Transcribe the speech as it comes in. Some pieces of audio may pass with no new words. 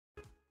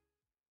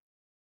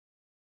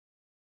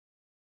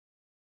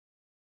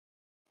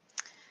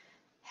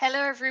Hello,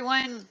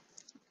 everyone.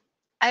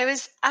 I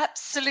was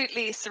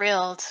absolutely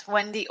thrilled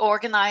when the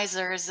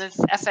organizers of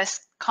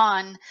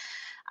FFCON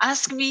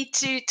asked me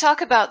to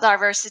talk about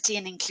diversity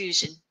and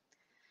inclusion.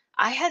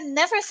 I had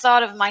never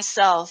thought of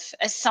myself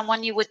as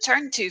someone you would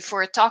turn to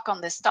for a talk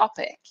on this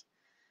topic.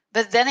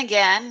 But then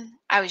again,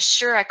 I was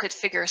sure I could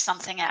figure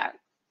something out.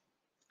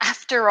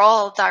 After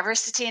all,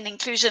 diversity and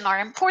inclusion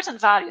are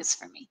important values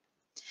for me.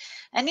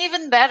 And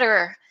even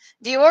better,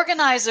 the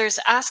organizers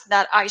asked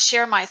that I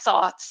share my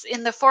thoughts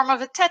in the form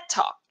of a TED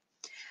Talk.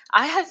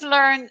 I have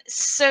learned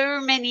so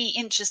many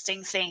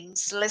interesting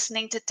things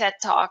listening to TED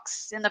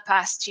Talks in the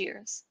past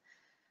years.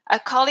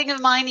 A colleague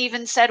of mine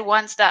even said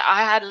once that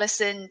I had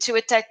listened to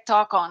a TED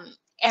Talk on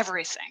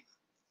everything.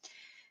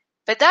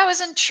 But that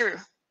wasn't true.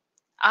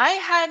 I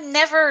had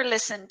never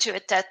listened to a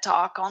TED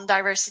Talk on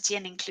diversity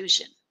and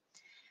inclusion.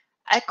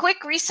 A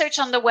quick research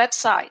on the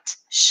website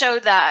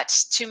showed that,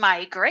 to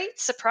my great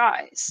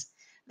surprise,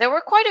 there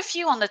were quite a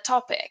few on the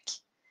topic.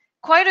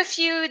 Quite a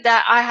few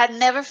that I had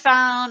never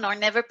found or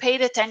never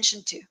paid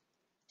attention to.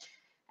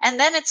 And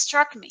then it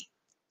struck me.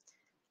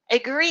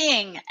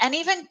 Agreeing and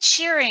even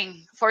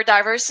cheering for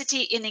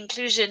diversity and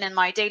inclusion in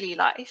my daily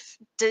life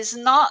does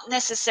not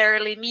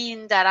necessarily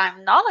mean that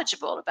I'm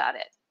knowledgeable about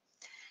it.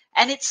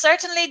 And it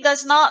certainly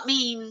does not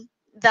mean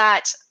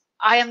that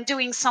I am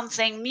doing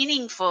something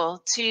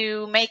meaningful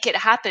to make it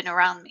happen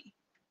around me.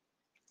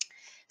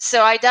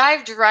 So I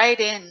dived right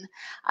in.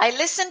 I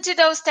listened to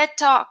those TED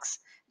Talks,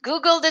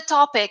 Googled the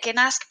topic, and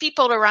asked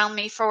people around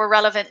me for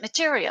relevant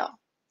material.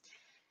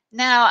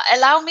 Now,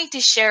 allow me to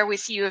share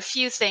with you a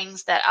few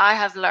things that I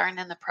have learned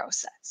in the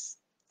process.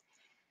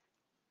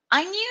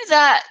 I knew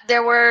that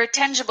there were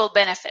tangible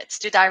benefits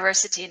to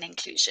diversity and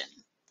inclusion.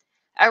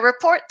 A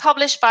report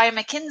published by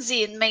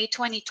McKinsey in May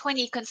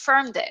 2020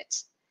 confirmed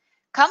it.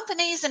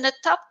 Companies in the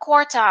top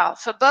quartile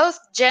for both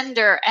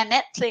gender and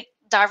ethnic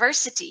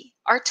diversity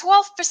are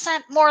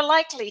 12% more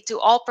likely to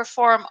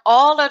outperform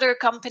all other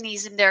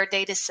companies in their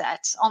data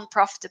sets on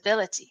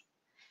profitability.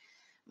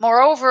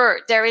 Moreover,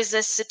 there is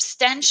a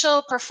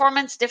substantial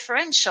performance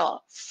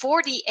differential,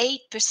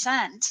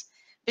 48%,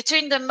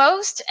 between the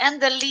most and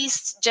the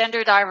least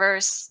gender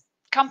diverse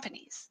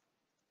companies.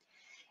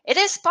 It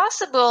is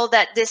possible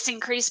that this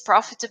increased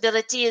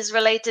profitability is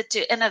related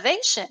to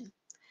innovation.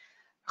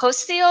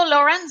 Rocio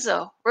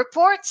Lorenzo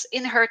reports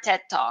in her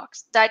TED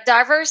Talks that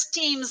diverse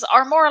teams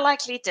are more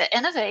likely to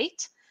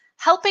innovate,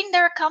 helping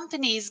their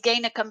companies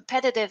gain a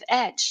competitive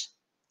edge.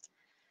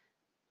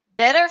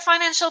 Better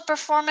financial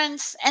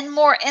performance and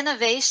more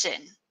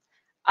innovation.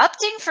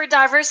 Opting for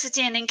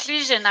diversity and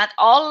inclusion at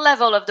all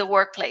levels of the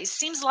workplace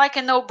seems like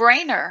a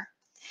no-brainer.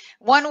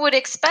 One would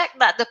expect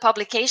that the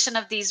publication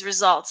of these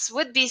results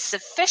would be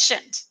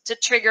sufficient to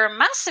trigger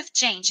massive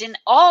change in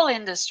all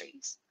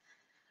industries.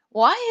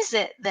 Why is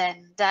it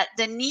then that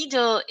the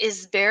needle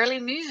is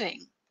barely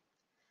moving?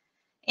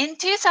 In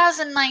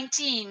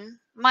 2019,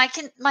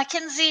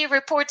 McKinsey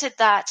reported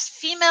that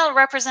female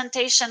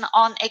representation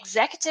on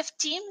executive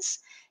teams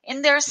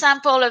in their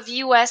sample of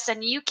US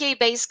and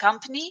UK-based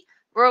companies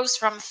rose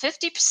from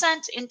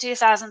 50% in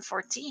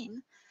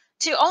 2014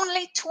 to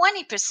only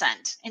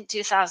 20% in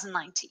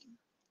 2019.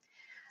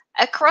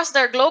 Across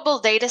their global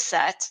data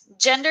set,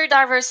 gender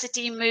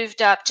diversity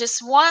moved up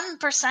just 1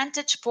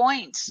 percentage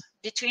point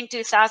between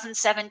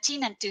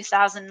 2017 and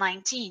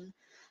 2019,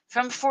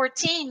 from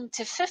 14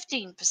 to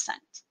 15%.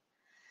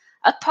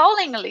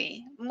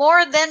 Appallingly,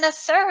 more than a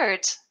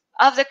third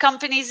of the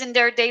companies in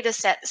their data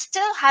set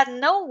still had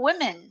no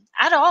women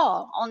at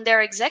all on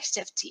their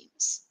executive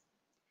teams.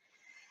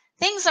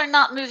 Things are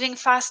not moving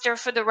faster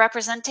for the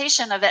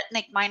representation of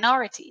ethnic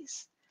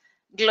minorities.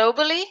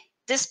 Globally,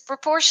 this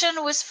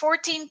proportion was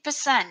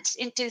 14%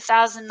 in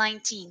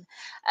 2019,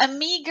 a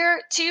meager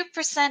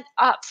 2%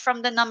 up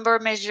from the number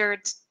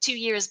measured 2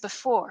 years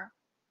before.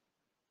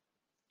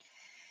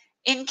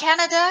 In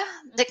Canada,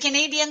 the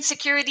Canadian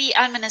Security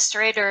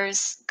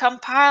Administrators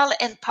compile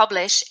and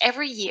publish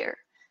every year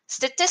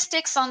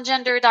statistics on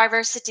gender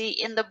diversity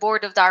in the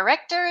board of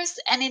directors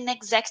and in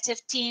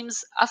executive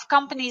teams of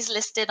companies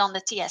listed on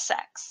the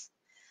TSX.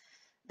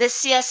 The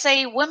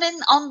CSA Women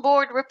on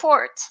Board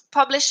report,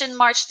 published in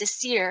March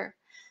this year,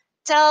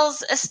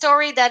 tells a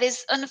story that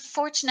is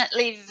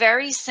unfortunately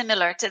very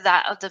similar to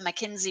that of the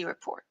McKinsey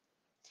report.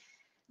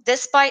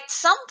 Despite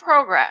some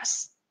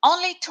progress,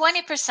 only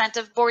 20%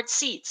 of board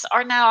seats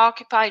are now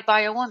occupied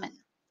by a woman.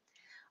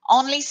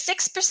 Only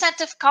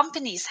 6% of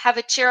companies have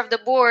a chair of the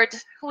board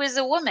who is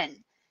a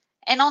woman,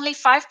 and only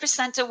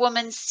 5% a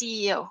woman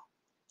CEO.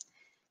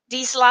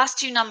 These last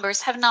two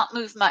numbers have not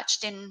moved much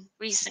in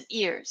recent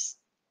years.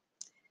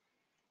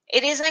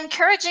 It is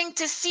encouraging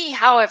to see,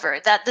 however,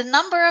 that the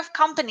number of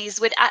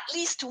companies with at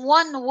least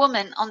one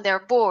woman on their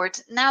board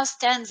now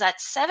stands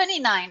at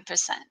 79%,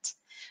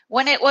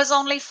 when it was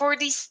only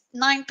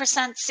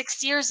 49%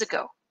 6 years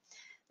ago.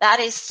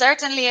 That is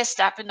certainly a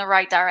step in the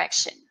right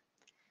direction.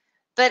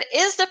 But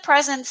is the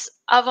presence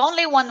of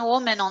only one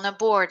woman on a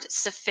board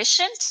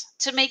sufficient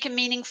to make a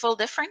meaningful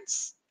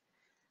difference?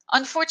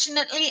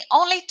 Unfortunately,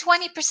 only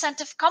 20%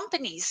 of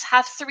companies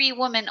have 3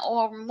 women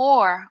or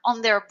more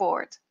on their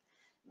board.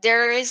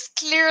 There is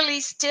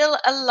clearly still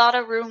a lot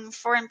of room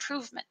for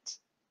improvement.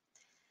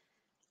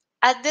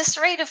 At this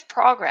rate of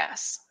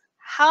progress,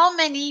 how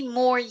many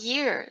more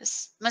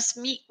years must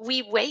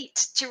we wait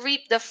to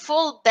reap the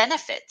full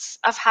benefits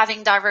of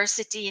having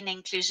diversity and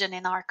inclusion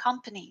in our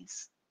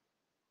companies?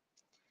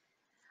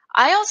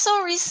 I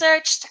also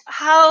researched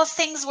how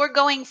things were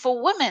going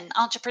for women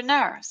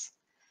entrepreneurs.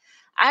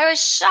 I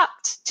was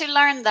shocked to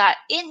learn that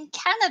in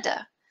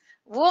Canada,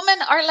 women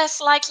are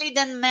less likely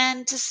than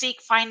men to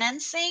seek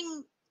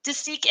financing, to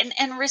seek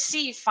and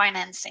receive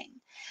financing.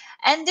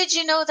 And did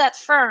you know that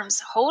firms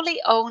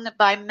wholly owned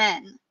by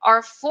men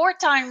are 4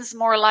 times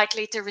more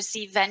likely to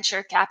receive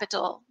venture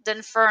capital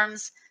than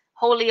firms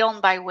wholly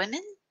owned by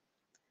women?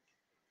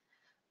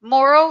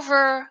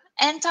 Moreover,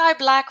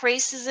 anti-Black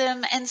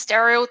racism and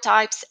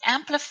stereotypes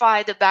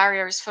amplify the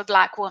barriers for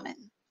Black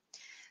women.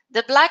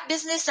 The Black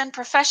Business and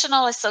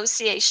Professional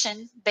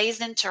Association,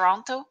 based in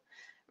Toronto,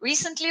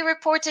 recently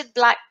reported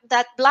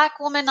that Black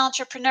women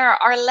entrepreneurs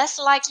are less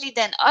likely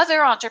than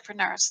other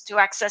entrepreneurs to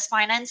access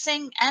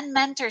financing and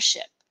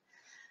mentorship.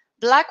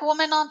 Black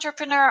women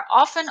entrepreneurs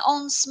often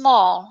own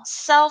small,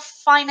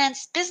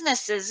 self-financed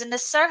businesses in the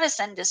service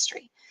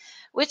industry,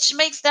 which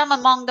makes them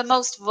among the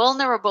most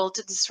vulnerable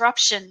to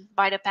disruption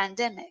by the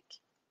pandemic.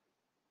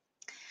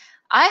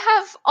 I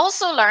have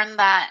also learned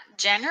that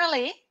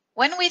generally,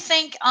 when we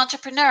think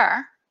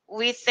entrepreneur,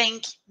 we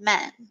think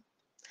men.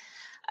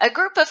 A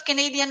group of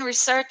Canadian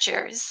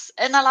researchers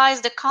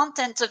analyzed the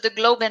content of the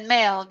Globe and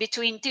Mail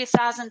between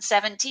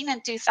 2017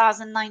 and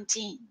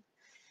 2019.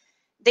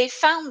 They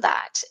found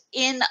that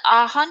in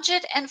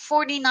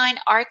 149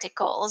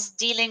 articles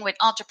dealing with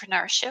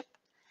entrepreneurship,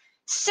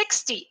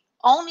 60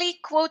 only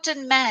quoted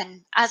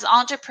men as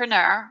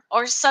entrepreneur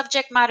or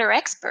subject matter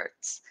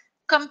experts,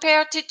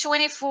 compared to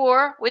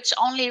 24 which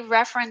only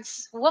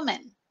reference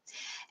women.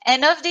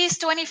 And of these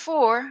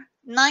 24,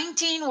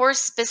 19 were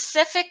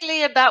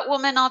specifically about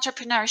women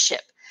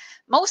entrepreneurship,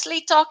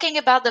 mostly talking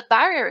about the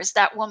barriers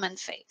that women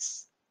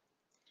face.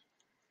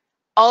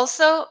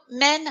 Also,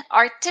 men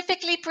are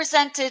typically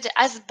presented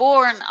as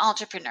born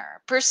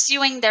entrepreneurs,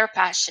 pursuing their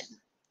passion.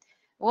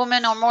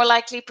 Women are more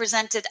likely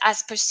presented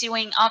as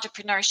pursuing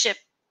entrepreneurship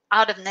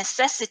out of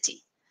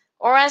necessity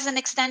or as an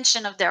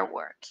extension of their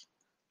work.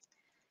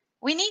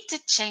 We need to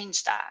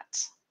change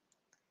that.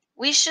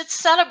 We should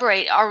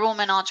celebrate our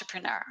women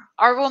entrepreneur,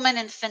 our women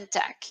in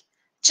fintech,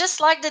 just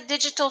like the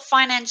Digital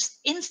Finance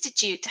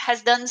Institute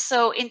has done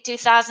so in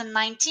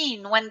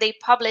 2019 when they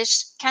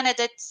published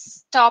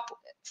Canada's top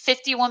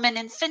 50 women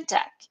in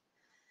fintech.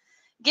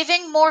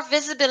 Giving more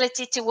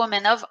visibility to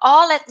women of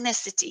all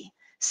ethnicity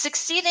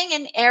succeeding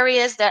in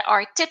areas that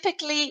are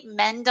typically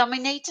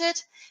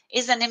men-dominated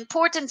is an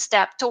important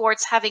step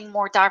towards having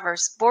more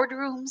diverse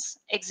boardrooms,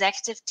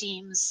 executive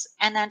teams,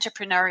 and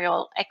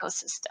entrepreneurial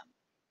ecosystem.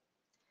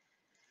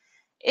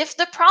 If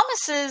the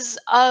promises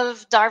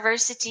of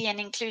diversity and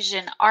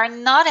inclusion are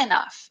not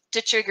enough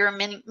to trigger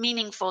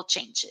meaningful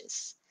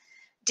changes,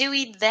 do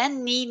we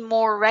then need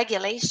more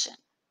regulation?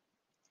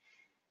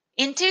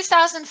 In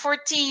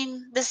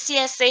 2014, the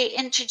CSA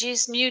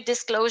introduced new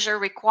disclosure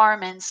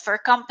requirements for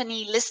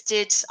companies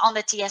listed on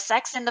the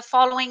TSX in the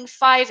following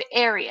 5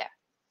 areas: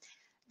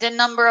 the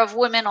number of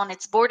women on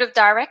its board of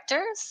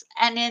directors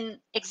and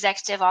in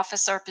executive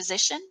officer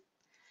position,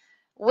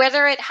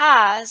 whether it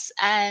has,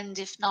 and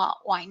if not,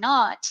 why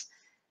not,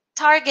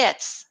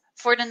 targets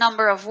for the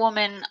number of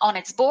women on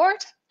its board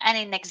and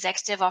in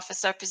executive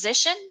officer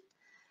position,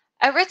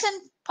 a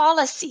written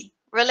policy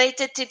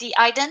related to the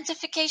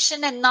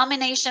identification and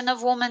nomination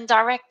of women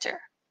director,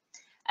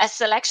 a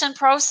selection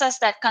process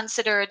that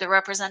considers the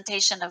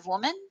representation of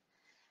women,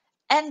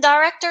 and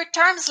director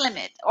terms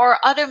limit or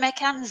other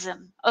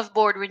mechanism of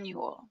board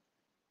renewal.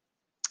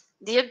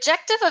 The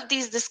objective of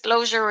these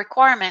disclosure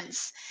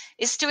requirements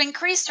is to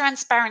increase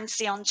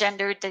transparency on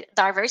gender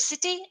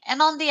diversity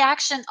and on the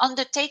action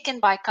undertaken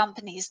by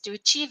companies to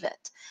achieve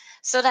it,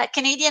 so that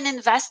Canadian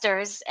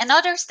investors and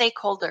other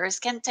stakeholders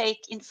can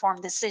take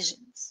informed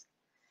decisions.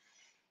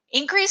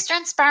 Increased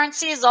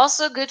transparency is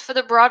also good for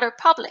the broader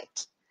public.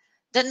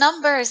 The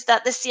numbers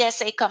that the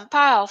CSA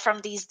compile from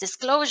these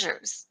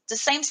disclosures, the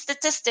same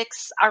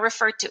statistics I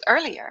referred to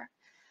earlier,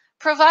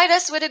 provide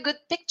us with a good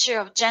picture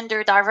of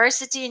gender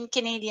diversity in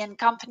Canadian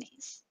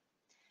companies.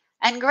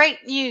 And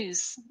great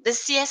news, the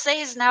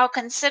CSA is now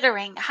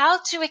considering how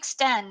to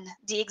extend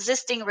the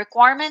existing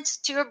requirement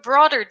to a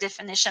broader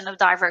definition of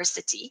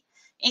diversity,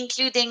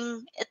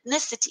 including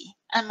ethnicity,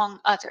 among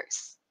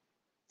others.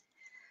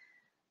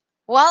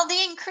 While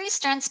the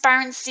increased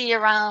transparency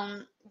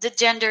around the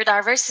gender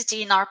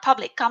diversity in our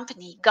public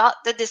company got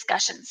the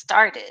discussion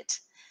started,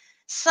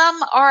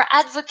 some are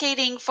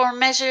advocating for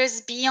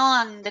measures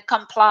beyond the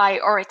comply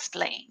or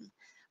explain,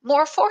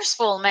 more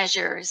forceful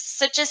measures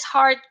such as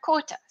hard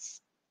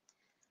quotas.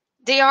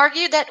 They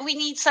argue that we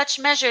need such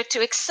measure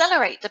to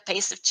accelerate the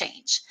pace of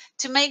change,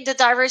 to make the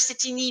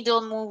diversity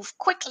needle move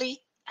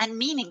quickly and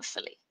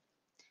meaningfully.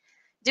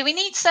 Do we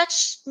need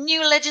such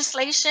new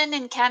legislation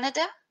in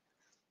Canada?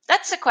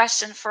 That's a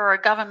question for our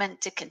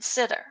government to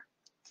consider.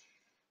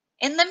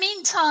 In the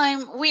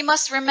meantime, we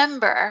must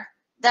remember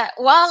that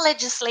while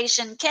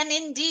legislation can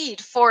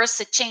indeed force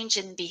a change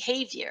in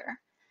behavior,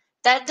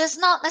 that does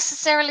not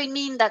necessarily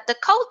mean that the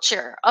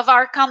culture of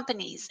our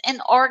companies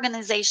and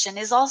organization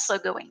is also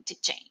going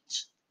to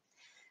change.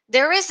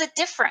 There is a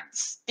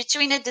difference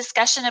between a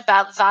discussion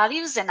about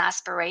values and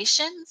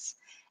aspirations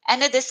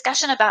and a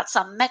discussion about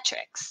some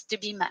metrics to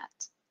be met.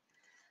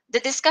 The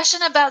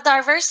discussion about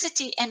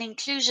diversity and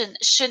inclusion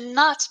should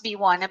not be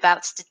one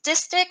about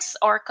statistics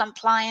or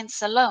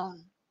compliance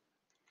alone.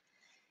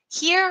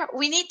 Here,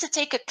 we need to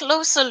take a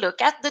closer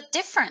look at the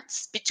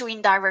difference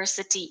between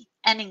diversity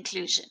and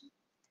inclusion.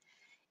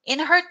 In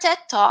her TED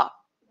Talk,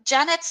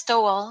 Janet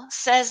Stowell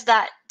says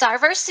that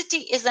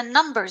diversity is a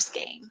numbers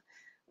game,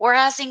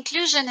 whereas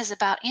inclusion is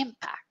about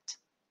impact.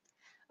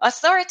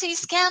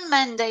 Authorities can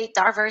mandate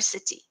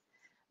diversity,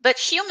 but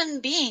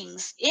human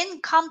beings in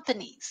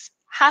companies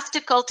have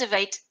to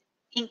cultivate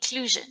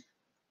inclusion.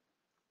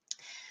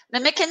 The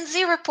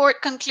McKinsey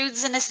report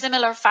concludes in a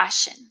similar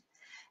fashion.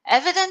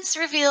 Evidence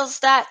reveals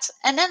that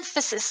an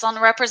emphasis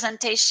on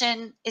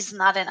representation is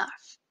not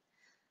enough.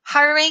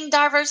 Hiring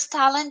diverse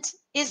talent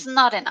is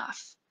not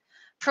enough.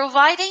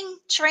 Providing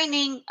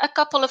training a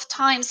couple of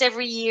times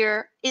every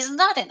year is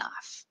not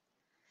enough.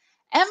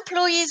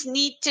 Employees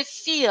need to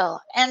feel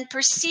and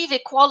perceive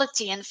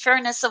equality and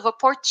fairness of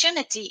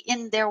opportunity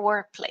in their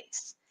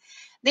workplace.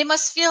 They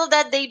must feel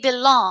that they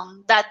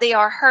belong, that they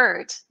are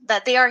heard,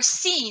 that they are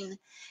seen,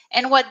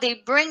 and what they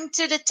bring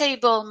to the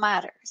table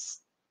matters.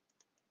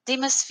 They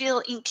must feel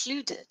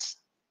included.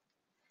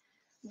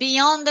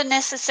 Beyond the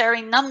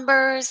necessary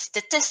numbers,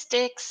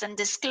 statistics, and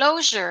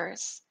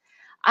disclosures,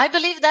 I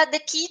believe that the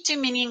key to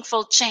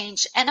meaningful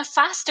change and a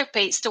faster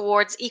pace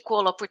towards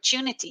equal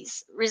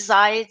opportunities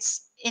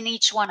resides in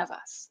each one of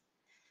us.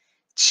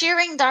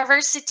 Cheering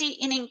diversity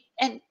and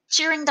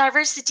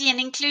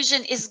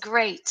inclusion is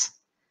great.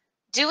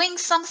 Doing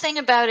something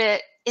about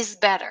it is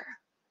better.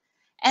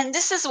 And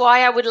this is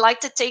why I would like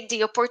to take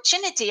the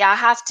opportunity I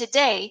have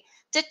today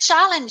to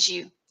challenge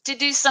you to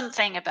do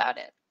something about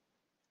it.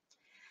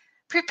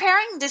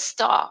 Preparing this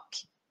talk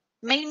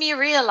made me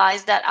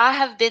realize that I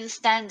have been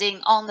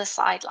standing on the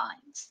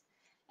sidelines,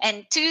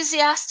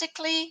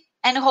 enthusiastically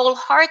and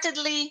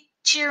wholeheartedly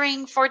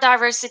cheering for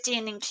diversity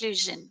and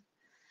inclusion,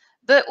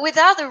 but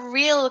without a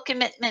real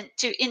commitment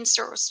to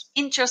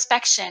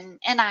introspection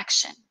and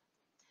action.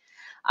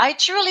 I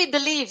truly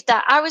believed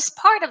that I was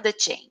part of the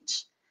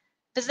change,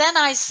 but then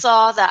I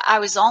saw that I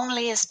was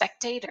only a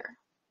spectator.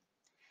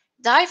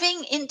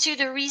 Diving into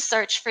the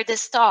research for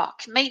this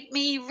talk made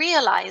me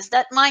realize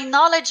that my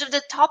knowledge of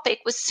the topic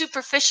was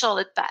superficial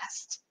at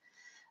best.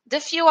 The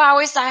few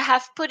hours I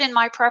have put in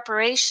my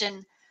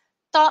preparation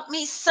taught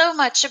me so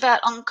much about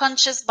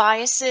unconscious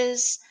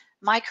biases,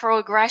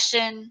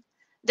 microaggression,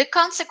 the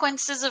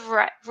consequences of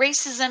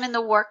racism in the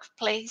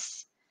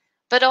workplace,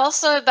 but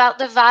also about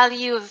the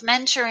value of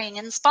mentoring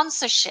and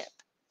sponsorship,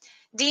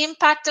 the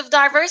impact of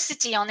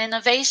diversity on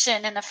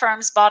innovation and a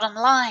firm's bottom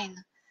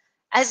line,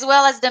 as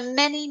well as the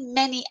many,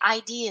 many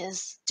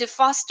ideas to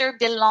foster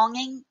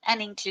belonging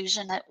and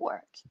inclusion at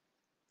work.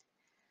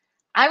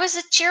 I was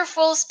a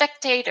cheerful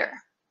spectator.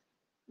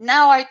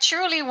 Now I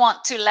truly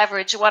want to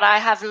leverage what I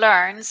have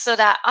learned so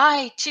that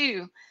I,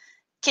 too,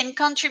 can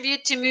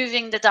contribute to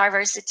moving the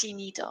diversity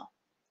needle.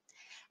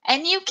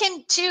 And you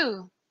can,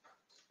 too.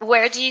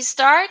 Where do you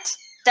start?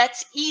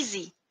 That's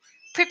easy.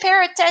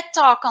 Prepare a TED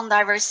Talk on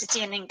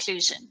diversity and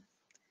inclusion.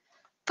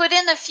 Put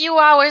in a few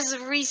hours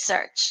of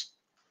research.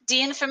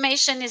 The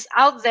information is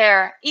out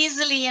there,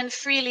 easily and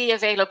freely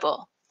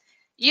available.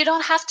 You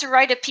don't have to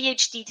write a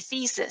PhD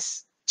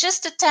thesis,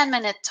 just a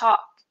 10-minute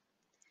talk.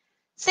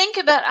 Think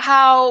about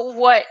how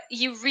what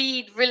you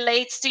read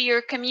relates to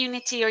your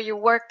community or your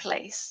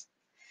workplace.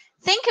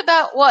 Think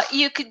about what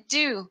you could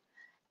do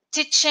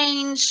to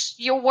change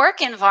your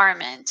work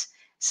environment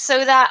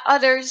so that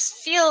others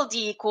feel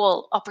the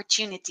equal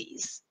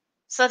opportunities,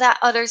 so that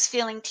others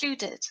feel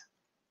included.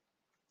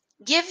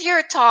 Give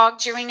your talk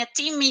during a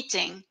team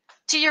meeting,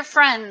 to your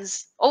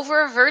friends,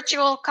 over a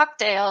virtual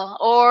cocktail,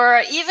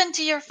 or even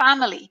to your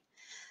family.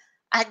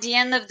 At the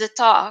end of the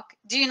talk,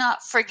 do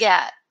not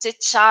forget to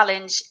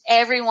challenge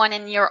everyone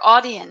in your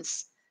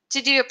audience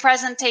to do a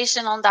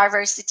presentation on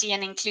diversity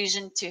and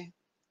inclusion too.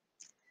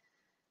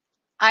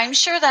 I'm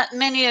sure that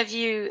many of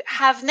you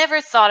have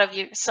never thought of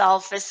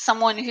yourself as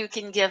someone who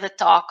can give a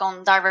talk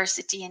on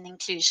diversity and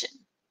inclusion.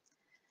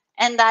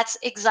 And that's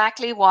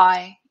exactly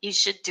why you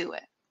should do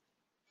it.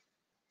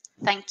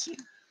 Thank you.